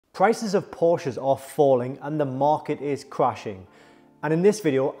Prices of Porsches are falling and the market is crashing. And in this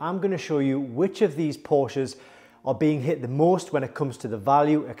video, I'm going to show you which of these Porsches are being hit the most when it comes to the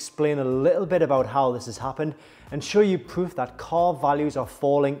value, explain a little bit about how this has happened, and show you proof that car values are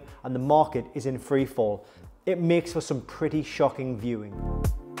falling and the market is in free fall. It makes for some pretty shocking viewing.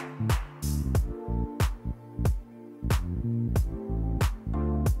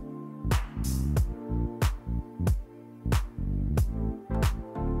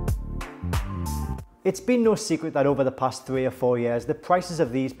 It's been no secret that over the past 3 or 4 years, the prices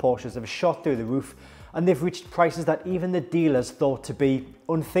of these Porsches have shot through the roof and they've reached prices that even the dealers thought to be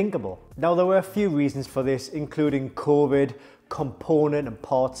unthinkable. Now, there were a few reasons for this, including COVID, component and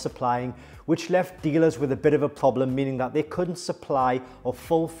parts supplying, which left dealers with a bit of a problem, meaning that they couldn't supply or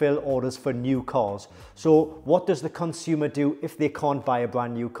fulfill orders for new cars. So what does the consumer do if they can't buy a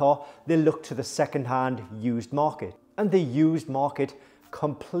brand new car? They look to the second-hand used market. And the used market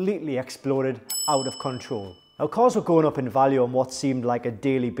completely exploded out of control. Now, cars were going up in value on what seemed like a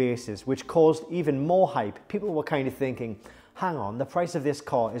daily basis, which caused even more hype. People were kind of thinking, hang on, the price of this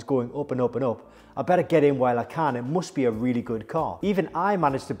car is going up and up and up. I better get in while I can. It must be a really good car. Even I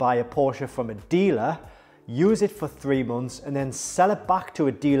managed to buy a Porsche from a dealer, use it for 3 months, and then sell it back to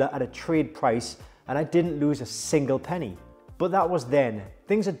a dealer at a trade price, and I didn't lose a single penny. But that was then.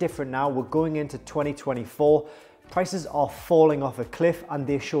 Things are different now. We're going into 2024. Prices are falling off a cliff and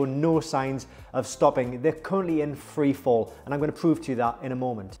they show no signs of stopping. They're currently in free fall, and I'm going to prove to you that in a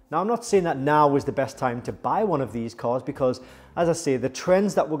moment. Now, I'm not saying that now is the best time to buy one of these cars because, as I say, the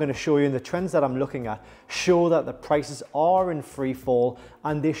trends that we're going to show you and the trends that I'm looking at show that the prices are in free fall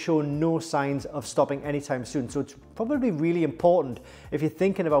and they show no signs of stopping anytime soon. So it's probably really important if you're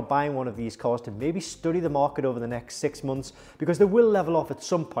thinking about buying one of these cars to maybe study the market over the next 6 months, because they will level off at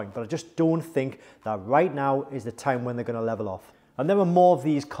some point, but I just don't think that right now is the time when they're going to level off. And there are more of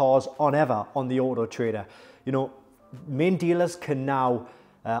these cars on ever on the Auto Trader. You know, main dealers can now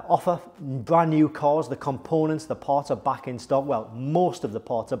offer brand new cars. The components, the parts are back in stock. Well, most of the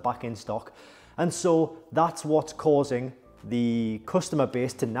parts are back in stock. And so that's what's causing the customer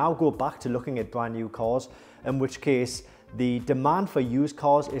base to now go back to looking at brand new cars, in which case the demand for used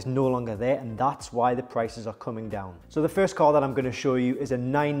cars is no longer there, and that's why the prices are coming down. So the first car that I'm going to show you is a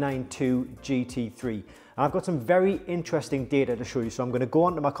 992 GT3. And I've got some very interesting data to show you. So I'm going to go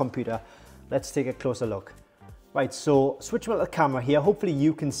onto my computer. Let's take a closer look. Right, so switch on the camera here. Hopefully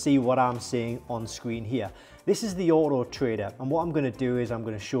you can see what I'm seeing on screen here. This is the Auto Trader, and what I'm going to do is I'm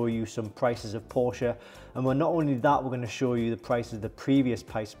going to show you some prices of Porsche, and not only that, we're going to show you the prices, the previous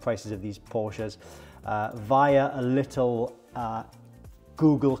prices of these Porsches via a little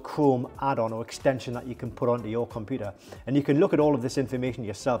Google Chrome add-on or extension that you can put onto your computer, and you can look at all of this information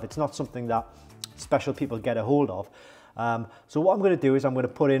yourself. It's not something that special people get a hold of. So what I'm going to do is I'm going to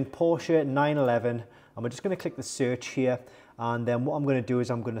put in Porsche 911, and we're just going to click the search here, and then what I'm going to do is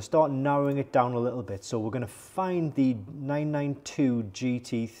I'm going to start narrowing it down a little bit. So we're going to find the 992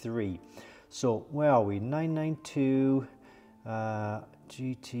 GT3. So where are we? 992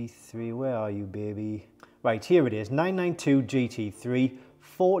 GT3, where are you, baby? Right, here it is, 992 GT3,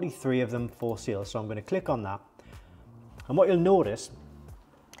 43 of them for sale. So I'm going to click on that, and what you'll notice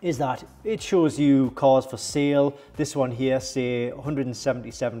is that it shows you cars for sale. This one here, say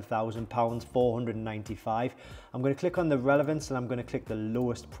 £177,000, 495. I'm going to click on the relevance and I'm going to click the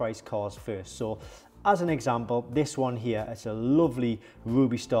lowest price cars first. So as an example, this one here, it's a lovely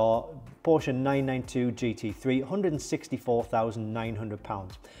Ruby Star Porsche 992 GT3,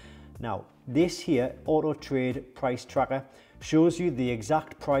 £164,900. Now, this here, Auto Trade Price Tracker, shows you the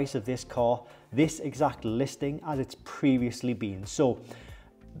exact price of this car, this exact listing as it's previously been. So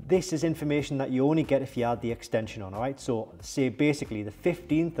this is information that you only get if you add the extension on, all right? So say basically the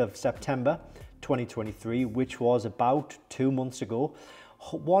 15th of September 2023, which was about 2 months ago,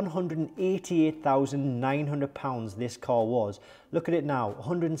 £188,900 this car was. Look at it now,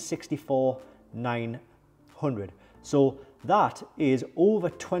 £164,900. So that is over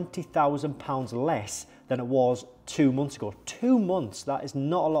 £20,000 less than it was 2 months ago. 2 months, that is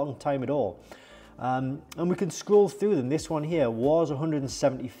not a long time at all. And we can scroll through them. This one here was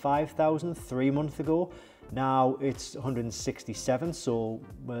 175,000 3 months ago. Now it's 167, so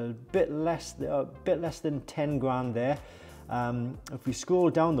a bit less than 10 grand there. If we scroll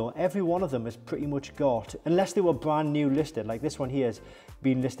down though, every one of them has pretty much got, unless they were brand new listed, like this one here has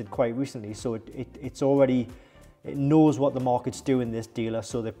been listed quite recently, so it's already, it knows what the market's doing, this dealer,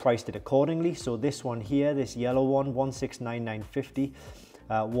 so they priced it accordingly. So this one here, this yellow one, 169,950.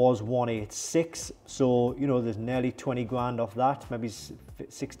 Was 186, so you know there's nearly 20 grand off that, maybe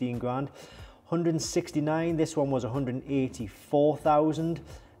 16 grand. 169, this one was 184,000.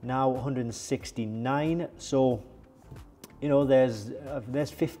 now 169. So, you know,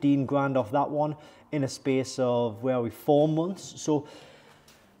 there's 15 grand off that one in a space of, where are we, 4 months. So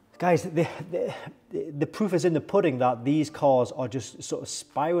guys, the proof is in the pudding that these cars are just sort of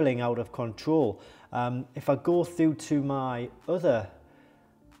spiraling out of control. If I go through to my other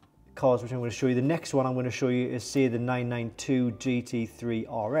cars, which I'm going to show you, the next one I'm going to show you is, say, the 992 GT3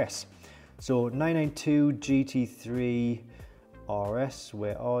 RS. So 992 GT3 RS,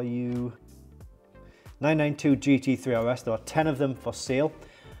 where are you? 992 GT3 RS, there are 10 of them for sale.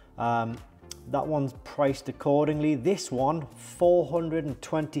 That one's priced accordingly. This one,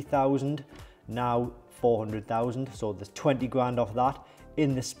 420,000, now 400,000. So there's 20 grand off that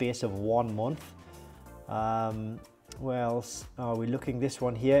in the space of 1 month. Where else are we looking? This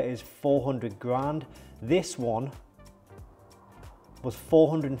one here is 400 grand. This one was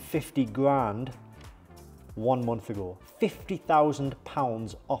 450 grand 1 month ago.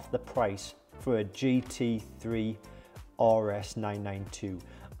 £50,000 off the price for a GT3 RS 992.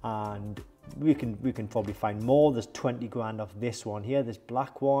 And we can probably find more. There's 20 grand off this one here, this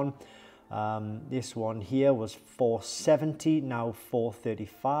black one. This one here was 470, now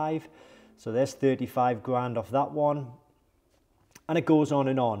 435. So there's 35 grand off that one. And it goes on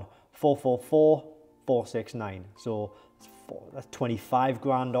and on. 444, 469. So that's 25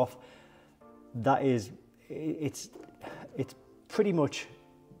 grand off. That is, it's pretty much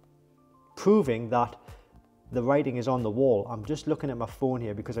proving that the writing is on the wall. I'm just looking at my phone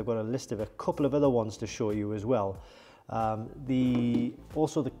here because I've got a list of a couple of other ones to show you as well.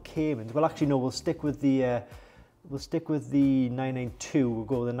 Also the Caymans. Well, actually no, we'll stick with the 992. We'll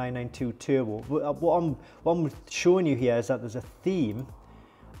go with the 992 Turbo. What I'm showing you here is that there's a theme,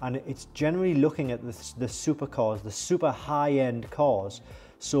 and it's generally looking at the supercars, the super high-end cars.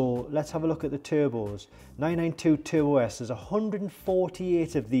 So let's have a look at the turbos. 992 Turbo S, there's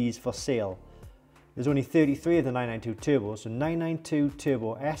 148 of these for sale. There's only 33 of the 992 Turbo. So 992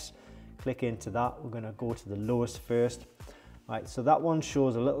 Turbo S, click into that. We're going to go to the lowest first. All right, so that one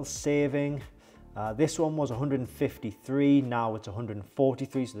shows a little saving. This one was 153, now it's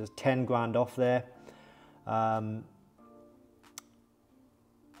 143, so there's 10 grand off there.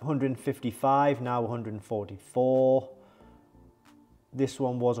 155, now 144. This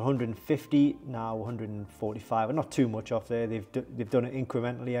one was 150, now 145. Not too much off there. They've done it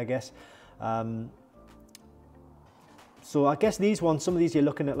incrementally, I guess. So I guess these ones, some of these you're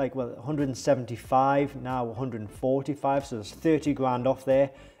looking at like, well, 175, now 145. So there's 30 grand off there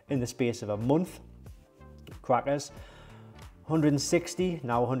in the space of a month. Crackers. 160,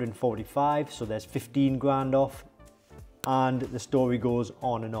 now 145. So there's 15 grand off. And the story goes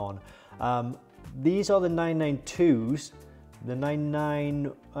on and on. These are the 992s. The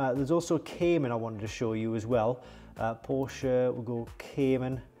 99, there's also Cayman I wanted to show you as well. Porsche, we'll go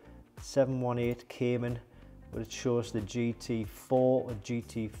Cayman, 718 Cayman, but it shows the GT4 or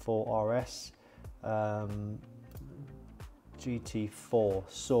GT4 RS, GT4.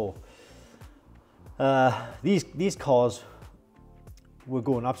 So these cars were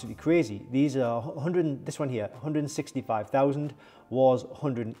going absolutely crazy. These are this one here, 165,000 was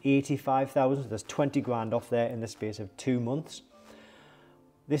 185,000. There's 20 grand off there in the space of 2 months.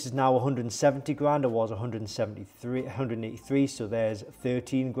 This is now 170 grand. It was 183, so there's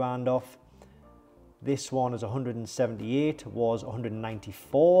 13 grand off. This one is 178, was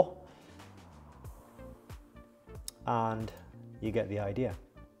 194, and you get the idea.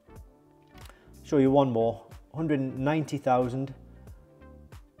 Show you one more, 190,000.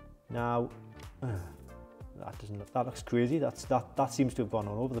 Now, that looks crazy. That seems to have gone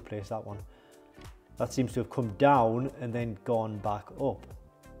all over the place, that one. That seems to have come down and then gone back up,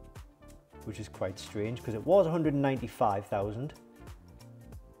 which is quite strange because it was 195,000.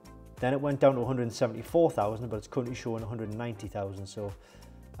 Then it went down to 174,000, but it's currently showing 190,000. So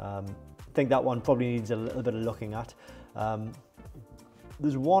I think that one probably needs a little bit of looking at.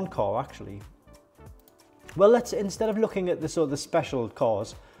 There's one car actually. Well, let's, instead of looking at the sort of the special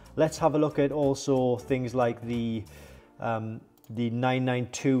cars, let's have a look at also things like the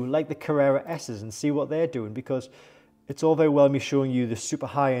 992, like the Carrera S's, and see what they're doing, because it's all very well me showing you the super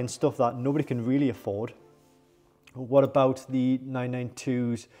high-end stuff that nobody can really afford. What about the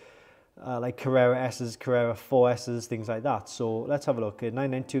 992s, like Carrera S's, Carrera 4S's, things like that? So let's have a look at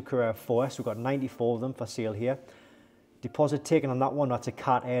 992 Carrera 4S. We've got 94 of them for sale here. Deposit taken on that one, that's a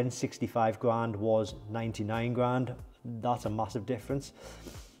Cayenne, 65 grand, was 99 grand. That's a massive difference.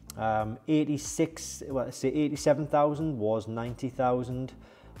 86, well, let's say 87,000 was 90,000,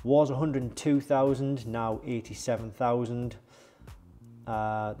 was 102,000, now 87,000.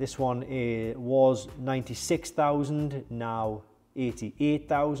 This one was 96,000, now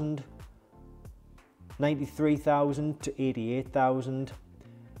 88,000, 93,000 to 88,000,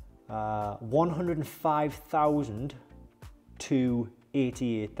 105,000 to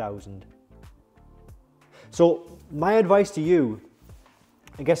 88,000. So my advice to you,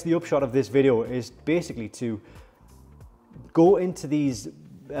 I guess the upshot of this video is basically to go into these,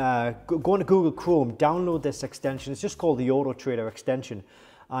 go into Google Chrome, download this extension. It's just called the Auto Trader extension.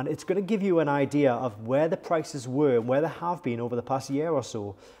 And it's going to give you an idea of where the prices were and where they have been over the past year or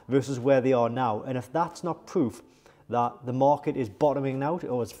so versus where they are now. And if that's not proof that the market is bottoming out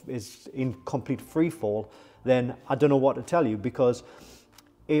or is in complete free fall, then I don't know what to tell you, because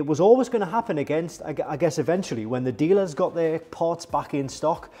it was always going to happen against, I guess, eventually when the dealers got their parts back in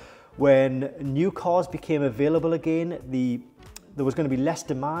stock, when new cars became available again, there was going to be less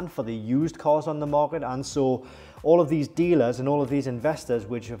demand for the used cars on the market. And so all of these dealers and all of these investors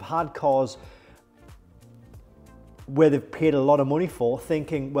which have had cars where they've paid a lot of money for,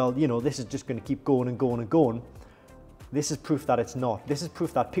 thinking, well, you know, this is just going to keep going and going and going. This is proof that it's not. This is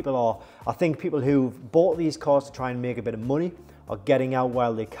proof that I think people who've bought these cars to try and make a bit of money are getting out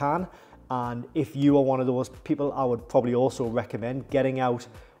while they can. And if you are one of those people, I would probably also recommend getting out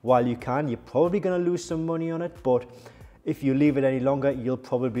while you can. You're probably going to lose some money on it, but if you leave it any longer, you'll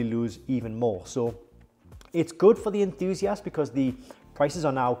probably lose even more. So it's good for the enthusiast because the prices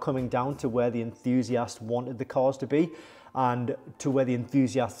are now coming down to where the enthusiasts wanted the cars to be and to where the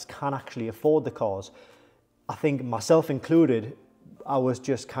enthusiasts can actually afford the cars. I think myself included, I was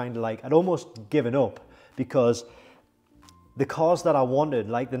just kind of like, I'd almost given up, because the cars that I wanted,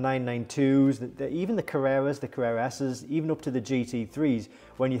 like the 992s, even the Carreras, the Carrera S's, even up to the GT3s,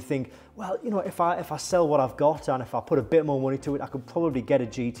 when you think, well, you know, if I sell what I've got and if I put a bit more money to it, I could probably get a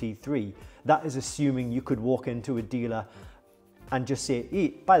GT3. That is assuming you could walk into a dealer and just say, hey,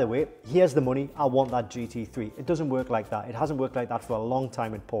 by the way, here's the money, I want that GT3. It doesn't work like that. It hasn't worked like that for a long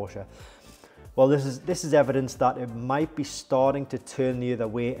time at Porsche. Well, this is evidence that it might be starting to turn the other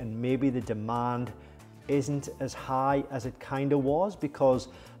way, and maybe the demand isn't as high as it kind of was, because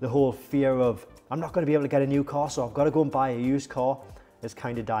the whole fear of, I'm not going to be able to get a new car, so I've got to go and buy a used car, is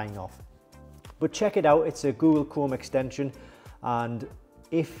kind of dying off. But check it out. It's a Google Chrome extension, and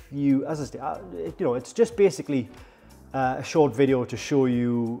if you, as I say, you know, it's just basically a short video to show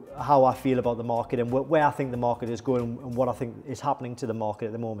you how I feel about the market and where I think the market is going and what I think is happening to the market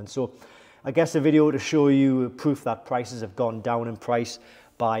at the moment. So I guess a video to show you proof that prices have gone down in price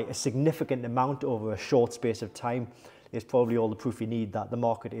by a significant amount over a short space of time is probably all the proof you need that the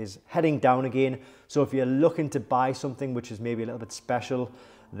market is heading down again. So if you're looking to buy something which is maybe a little bit special,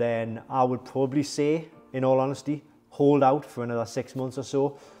 then I would probably say, in all honesty, hold out for another 6 months or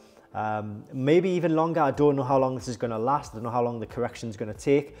so. Maybe even longer. I don't know how long this is going to last. I don't know how long the correction is going to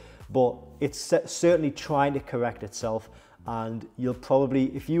take, but it's certainly trying to correct itself. And you'll probably,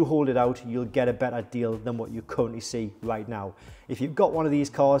 if you hold it out, you'll get a better deal than what you currently see right now. If you've got one of these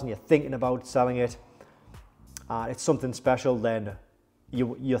cars and you're thinking about selling it, it's something special, then you're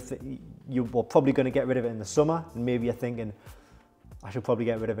probably going to get rid of it in the summer, and maybe you're thinking, I should probably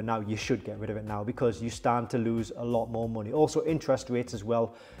get rid of it now. You should get rid of it now, because you stand to lose a lot more money. Also, interest rates as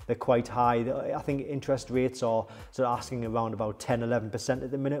well, they're quite high. I think interest rates are sort of asking around about 10-11%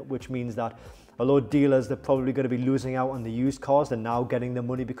 at the minute, which means that although dealers, they're probably going to be losing out on the used cars, they're now getting the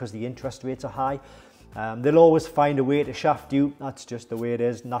money because the interest rates are high. They'll always find a way to shaft you. That's just the way it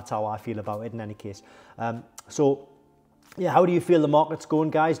is, and that's how I feel about it in any case. So yeah, how do you feel the market's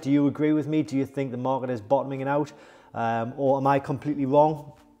going, guys? Do you agree with me? Do you think the market is bottoming out? Or am I completely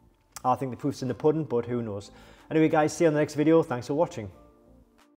wrong? I think the proof's in the pudding, but who knows. Anyway, guys, see you on the next video. Thanks for watching.